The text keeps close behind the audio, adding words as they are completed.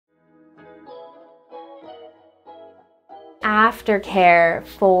Aftercare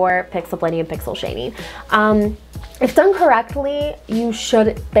for pixel blending and pixel shading. If done correctly, you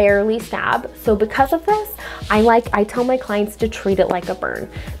should barely scab. So because of this, I tell my clients to treat it like a burn.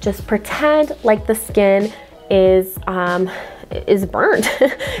 Just pretend like the skin is burned.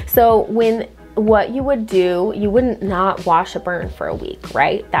 So what you would do, you wouldn't not wash a burn for a week,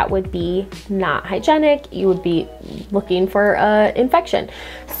 right? That would be not hygienic. You would be looking for an infection.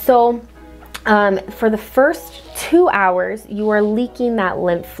 So for the first 2 hours, you are leaking that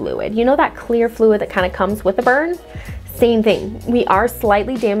lymph fluid. You know that clear fluid that kind of comes with a burn? Same thing. We are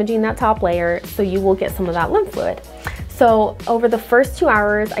slightly damaging that top layer, so you will get some of that lymph fluid. So over the first 2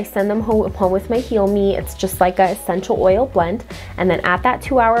 hours, I send them home with my Heal Me. It's just like an essential oil blend. And then at that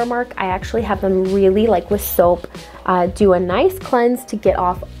 2 hour mark, I actually have them really, like with soap, do a nice cleanse to get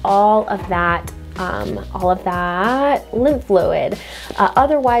off all of that lymph fluid.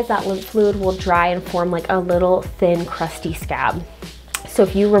 Otherwise, that lymph fluid will dry and form like a little thin, crusty scab. So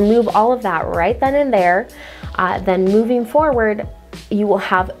if you remove all of that right then and there, then moving forward, you will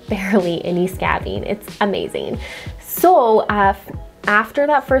have barely any scabbing. It's amazing. So after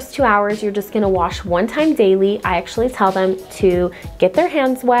that first 2 hours, you're just gonna wash one time daily. I actually tell them to get their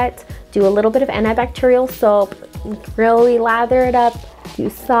hands wet, do a little bit of antibacterial soap, really lather it up, do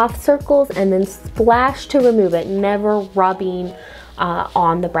soft circles, and then splash to remove it, never rubbing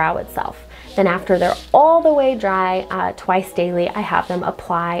on the brow itself. Then after they're all the way dry, twice daily, I have them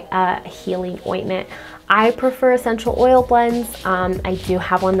apply a healing ointment. I prefer essential oil blends. I do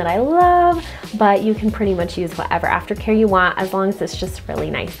have one that I love, but you can pretty much use whatever Aftercare you want as long as it's just really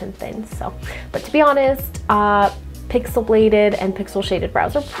nice and thin. So, but to be honest, pixel bladed and pixel shaded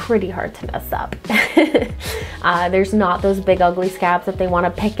brows are pretty hard to mess up. There's not those big ugly scabs that they want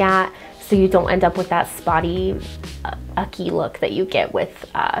to pick at, so you don't end up with that spotty, ucky look that you get with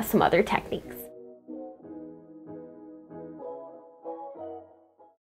some other techniques.